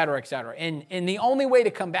et cetera, et cetera. And the only way to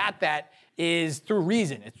combat that is through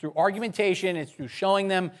reason. It's through argumentation. It's through showing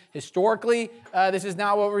them historically this is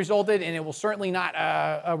not what resulted, and it will certainly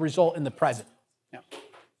not result in the present. Yeah.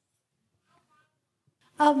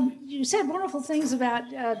 You said wonderful things about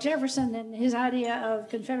Jefferson and his idea of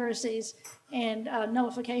confederacies and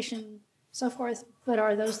nullification, so forth, but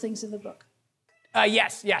are those things in the book?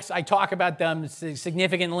 Yes. I talk about them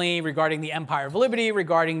significantly regarding the Empire of Liberty,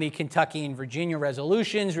 regarding the Kentucky and Virginia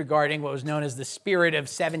resolutions, regarding what was known as the spirit of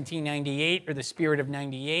 1798 or the spirit of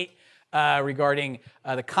 98, regarding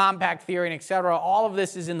the compact theory, and et cetera. All of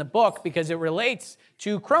this is in the book because it relates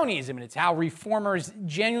to cronyism, and it's how reformers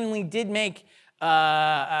genuinely did make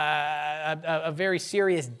a very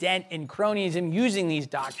serious dent in cronyism using these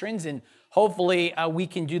doctrines, and hopefully we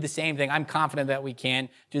can do the same thing. I'm confident that we can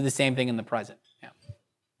do the same thing in the present.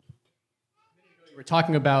 We're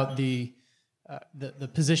talking about the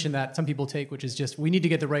position that some people take, which is just we need to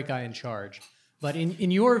get the right guy in charge. But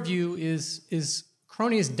in your view, is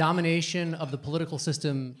cronyist domination of the political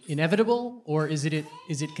system inevitable, or is it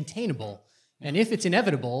containable? And if it's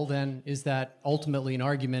inevitable, then is that ultimately an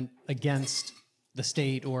argument against the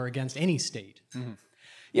state or against any state? Mm-hmm.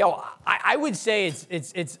 I would say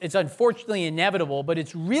it's unfortunately inevitable, but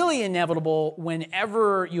it's really inevitable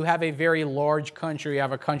whenever you have a very large country, you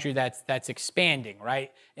have a country that's expanding, right?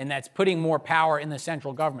 And that's putting more power in the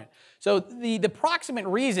central government. So the proximate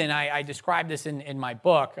reason, I described this in my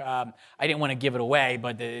book, I didn't want to give it away,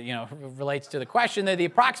 but it relates to the question, that the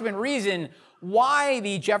approximate reason why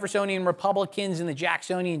the Jeffersonian Republicans and the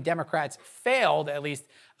Jacksonian Democrats failed, at least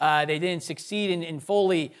they didn't succeed in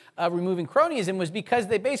fully removing cronyism, was because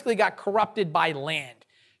they basically got corrupted by land.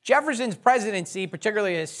 Jefferson's presidency,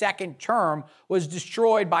 particularly his second term, was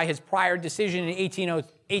destroyed by his prior decision in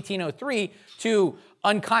 1803 to,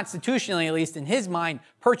 unconstitutionally, at least in his mind,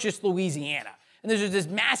 purchase Louisiana. And there's this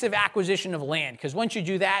massive acquisition of land, because once you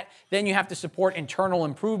do that, then you have to support internal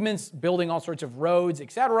improvements, building all sorts of roads,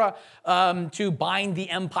 et cetera, to bind the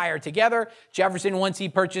empire together. Jefferson, once he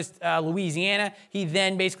purchased Louisiana, he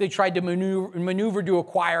then basically tried to maneuver to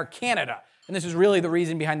acquire Canada. And this is really the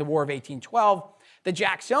reason behind the War of 1812. The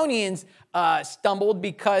Jacksonians stumbled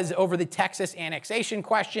because over the Texas annexation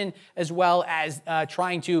question, as well as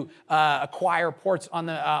trying to acquire ports on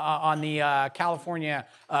the California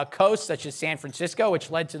coast, such as San Francisco,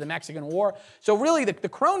 which led to the Mexican War. So really, the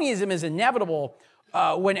cronyism is inevitable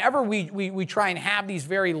whenever we try and have these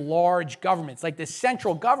very large governments, like the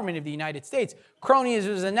central government of the United States. Cronyism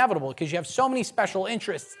is inevitable because you have so many special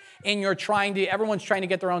interests, and everyone's trying to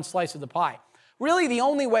get their own slice of the pie. Really, the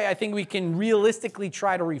only way I think we can realistically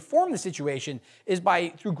try to reform the situation is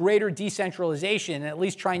through greater decentralization, and at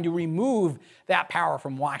least trying to remove that power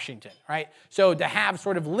from Washington, right? So to have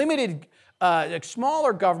sort of limited,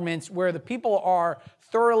 smaller governments where the people are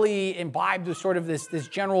thoroughly imbibed with sort of this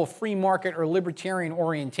general free market or libertarian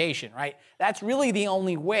orientation, right? That's really the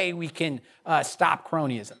only way we can stop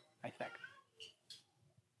cronyism, I think.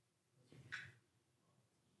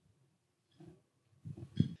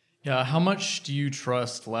 Yeah, how much do you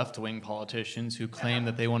trust left-wing politicians who claim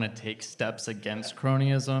that they want to take steps against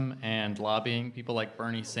cronyism and lobbying, people like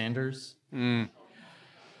Bernie Sanders? Not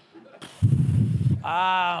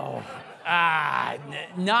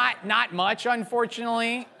much,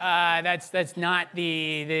 unfortunately. That's not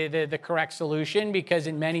the correct solution, because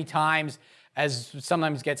in many times, as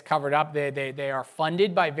sometimes gets covered up, they are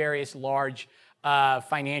funded by various large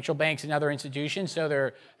financial banks and other institutions, so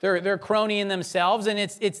they're cronying themselves, and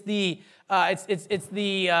it's the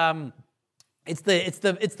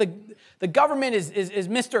government is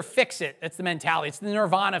Mr. Fix-It. That's the mentality. It's the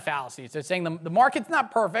nirvana fallacy. So it's saying the market's not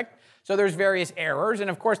perfect, so there's various errors, and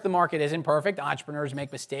of course the market isn't perfect. Entrepreneurs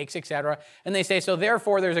make mistakes, etc. And they say, so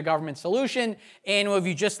therefore there's a government solution, and if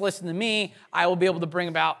you just listen to me, I will be able to bring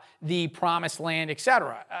about the promised land,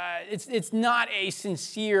 etc. It's not a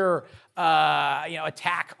sincere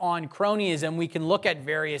attack on cronyism. We can look at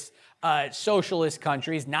various socialist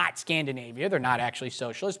countries, not Scandinavia. They're not actually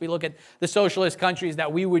socialist. We look at the socialist countries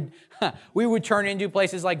that we would turn into,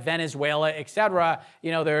 places like Venezuela, etc.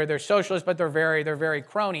 They're socialist, but they're very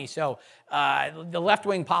crony. So the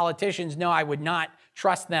left-wing politicians, no, I would not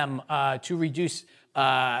trust them to reduce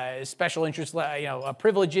special interest,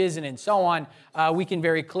 privileges and so on. We can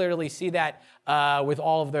very clearly see that with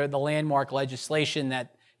all of the landmark legislation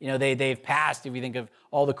that they've passed. If you think of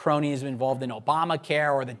all the cronyism involved in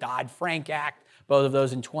Obamacare or the Dodd-Frank Act, both of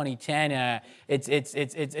those in 2010,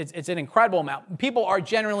 it's an incredible amount. People are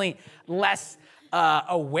generally less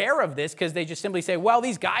aware of this because they just simply say, well,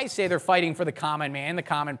 these guys say they're fighting for the common man, the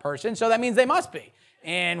common person, so that means they must be.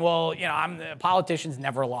 And well, politicians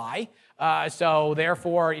never lie. So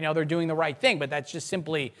therefore, they're doing the right thing, but that's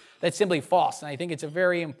simply false. And I think it's a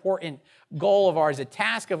very important goal of ours, a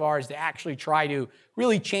task of ours, to actually try to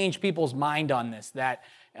really change people's mind on this, that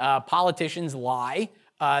politicians lie.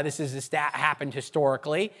 This has happened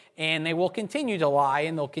historically, and they will continue to lie,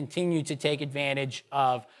 and they'll continue to take advantage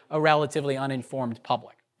of a relatively uninformed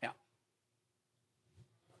public. Yeah.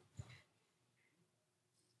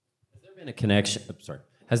 Has there been a connection?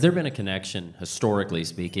 Has there been a connection, historically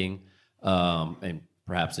speaking, and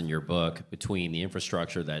perhaps in your book, between the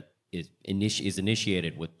infrastructure that is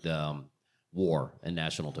initiated with war and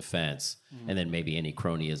national defense, and then maybe any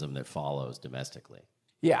cronyism that follows domestically?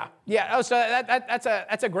 Yeah. Oh, so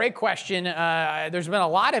that's a great question. There's been a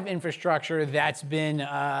lot of infrastructure that's been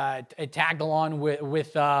tagged along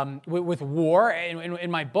with war.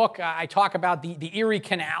 In my book, I talk about the Erie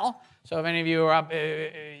Canal. So if any of you are up,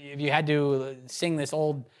 if you had to sing this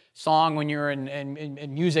old song when you were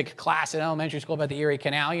in music class in elementary school about the Erie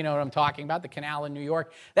Canal, you know what I'm talking about, the canal in New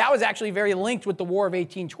York. That was actually very linked with the War of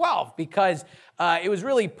 1812 because it was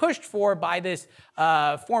really pushed for by this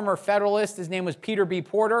former Federalist. His name was Peter B.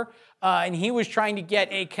 Porter, and he was trying to get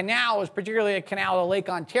a canal, it was particularly a canal to Lake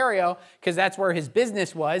Ontario, because that's where his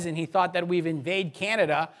business was, and he thought that we've invaded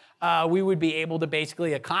Canada, we would be able to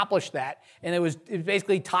basically accomplish that. And it was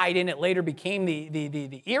basically tied in. It later became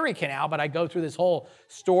the Erie Canal, but I go through this whole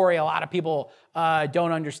story a lot of people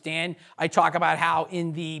don't understand. I talk about how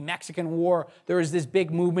in the Mexican War, there was this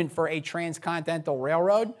big movement for a transcontinental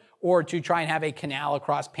railroad, or to try and have a canal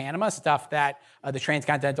across Panama, stuff that the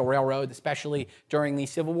Transcontinental Railroad, especially during the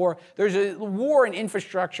Civil War. There's a war and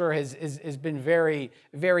infrastructure has been very,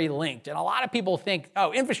 very linked. And a lot of people think,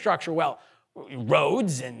 oh, infrastructure, well,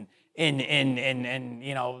 roads and canals.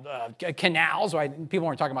 Right? People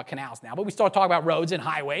aren't talking about canals now, but we still talk about roads and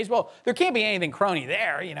highways. Well, there can't be anything crony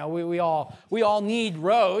there. We all need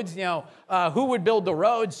roads. Who would build the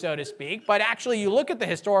roads, so to speak? But actually, you look at the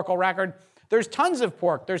historical record. There's tons of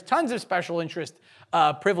pork. There's tons of special interest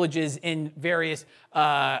privileges in various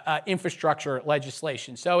infrastructure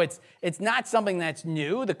legislation. So it's not something that's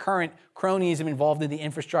new. The current cronyism involved in the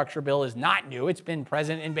infrastructure bill is not new. It's been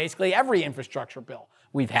present in basically every infrastructure bill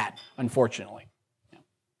we've had, unfortunately. Yeah.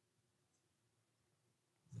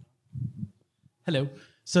 Hello.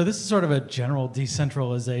 So this is sort of a general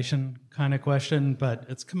decentralization kind of question, but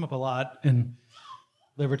it's come up a lot in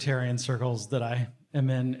libertarian circles that I am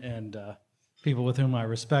in and people with whom I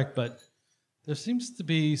respect. But there seems to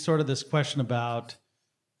be sort of this question about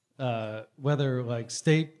whether like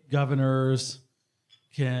state governors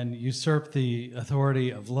can usurp the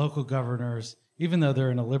authority of local governors, even though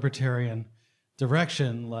they're in a libertarian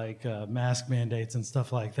direction, like mask mandates and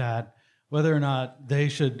stuff like that, whether or not they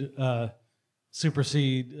should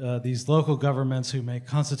supersede these local governments who may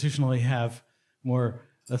constitutionally have more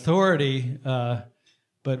authority,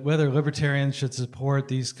 but whether libertarians should support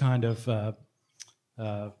these kind of,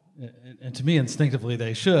 and to me instinctively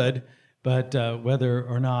they should, but whether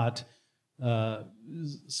or not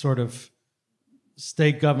sort of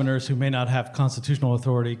state governors who may not have constitutional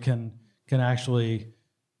authority can actually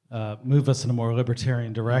move us in a more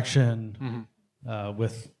libertarian direction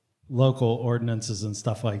with local ordinances and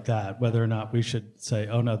stuff like that, whether or not we should say,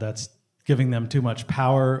 oh no, that's giving them too much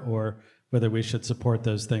power, or whether we should support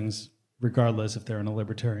those things regardless if they're in a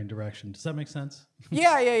libertarian direction. Does that make sense?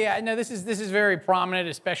 Yeah. No, this is very prominent,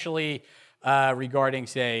 especially regarding,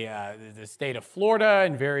 say, the state of Florida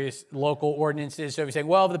and various local ordinances. So if you say,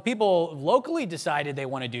 well, if the people locally decided they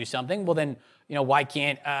want to do something, well then, why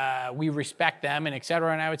can't we respect them and et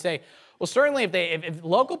cetera? And I would say, well, certainly if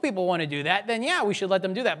local people want to do that, then yeah, we should let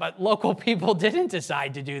them do that. But local people didn't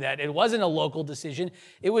decide to do that. It wasn't a local decision.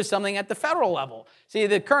 It was something at the federal level. See,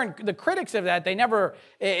 the critics of that, they never,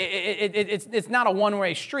 it's not a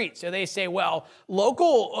one-way street. So they say, well,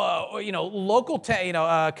 local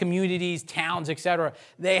communities, towns, et cetera,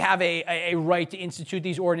 they have a right to institute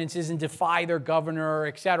these ordinances and defy their governor,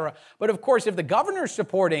 et cetera. But of course, if the governor's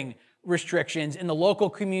supporting restrictions and the local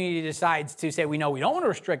community decides to say, we don't want to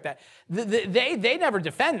restrict that, they never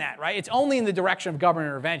defend that, right? It's only in the direction of government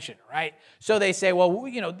intervention, right? So they say, well,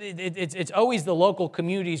 it's always the local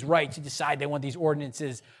community's right to decide they want these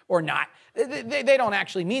ordinances or not. They don't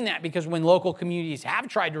actually mean that, because when local communities have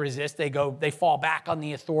tried to resist, they fall back on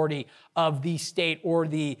the authority of the state or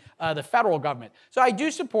the federal government. So I do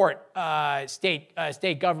support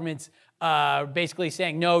state governments basically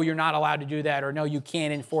saying, no, you're not allowed to do that, or no, you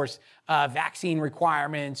can't enforce vaccine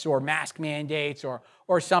requirements or mask mandates or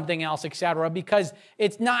something else, et cetera, because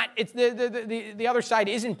the other side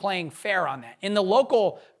isn't playing fair on that. And the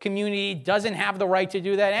local community doesn't have the right to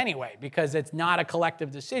do that anyway, because it's not a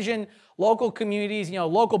collective decision. Local communities,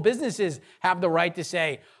 local businesses have the right to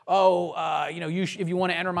say, oh, if you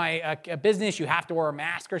want to enter my business, you have to wear a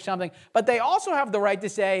mask or something. But they also have the right to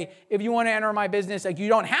say, if you want to enter my business, you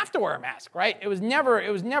don't have to wear a mask, right? It was never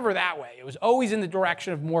that way. It was always in the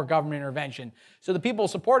direction of more government intervention. So the people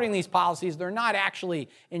supporting these policies, they're not actually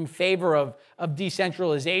in favor of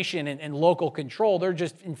decentralization and local control. They're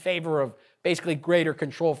just in favor of basically greater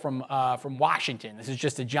control from Washington. This is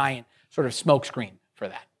just a giant sort of smokescreen for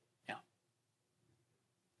that.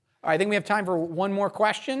 All right, I think we have time for one more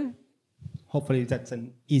question. Hopefully that's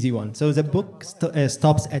an easy one. So the book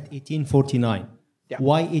stops at 1849. Yeah.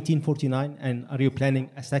 Why 1849? And are you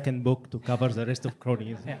planning a second book to cover the rest of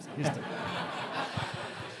cronyism history?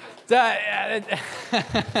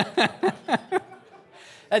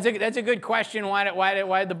 That's a good question.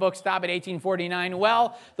 Why did the book stop at 1849?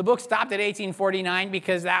 Well, the book stopped at 1849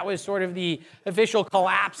 because that was sort of the official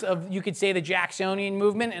collapse of, you could say, the Jacksonian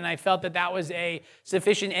movement, and I felt that was a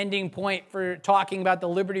sufficient ending point for talking about the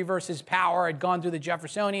liberty versus power. Had gone through the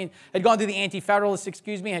Anti-Federalists,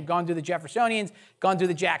 had gone through the Jeffersonians, gone through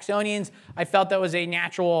the Jacksonians. I felt that was a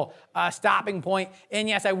natural stopping point. And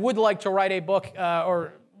yes, I would like to write a book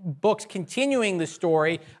or books continuing the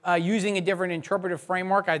story using a different interpretive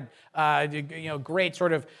framework. Great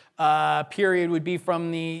sort of period would be from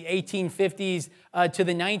the 1850s to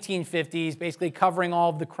the 1950s, basically covering all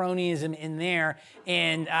of the cronyism in there,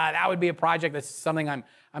 and that would be a project that's something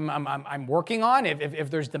I'm working on. If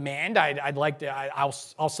there's demand, I'd like to. I'll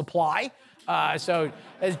supply. So,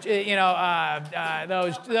 as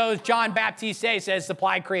those John Baptiste says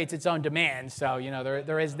supply creates its own demand. So,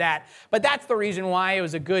 there is that. But that's the reason why it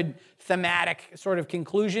was a good thematic sort of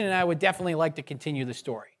conclusion, and I would definitely like to continue the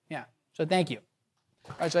story. Yeah. So So thank you.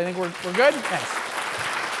 All right, so I think we're good? Thanks.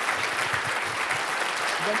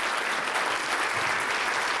 Good?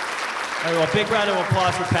 All right, well, big round of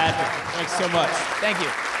applause for Patrick. Thanks so much. Thank you.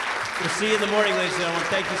 We'll see you in the morning, ladies and gentlemen.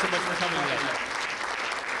 Thank you so much for coming today.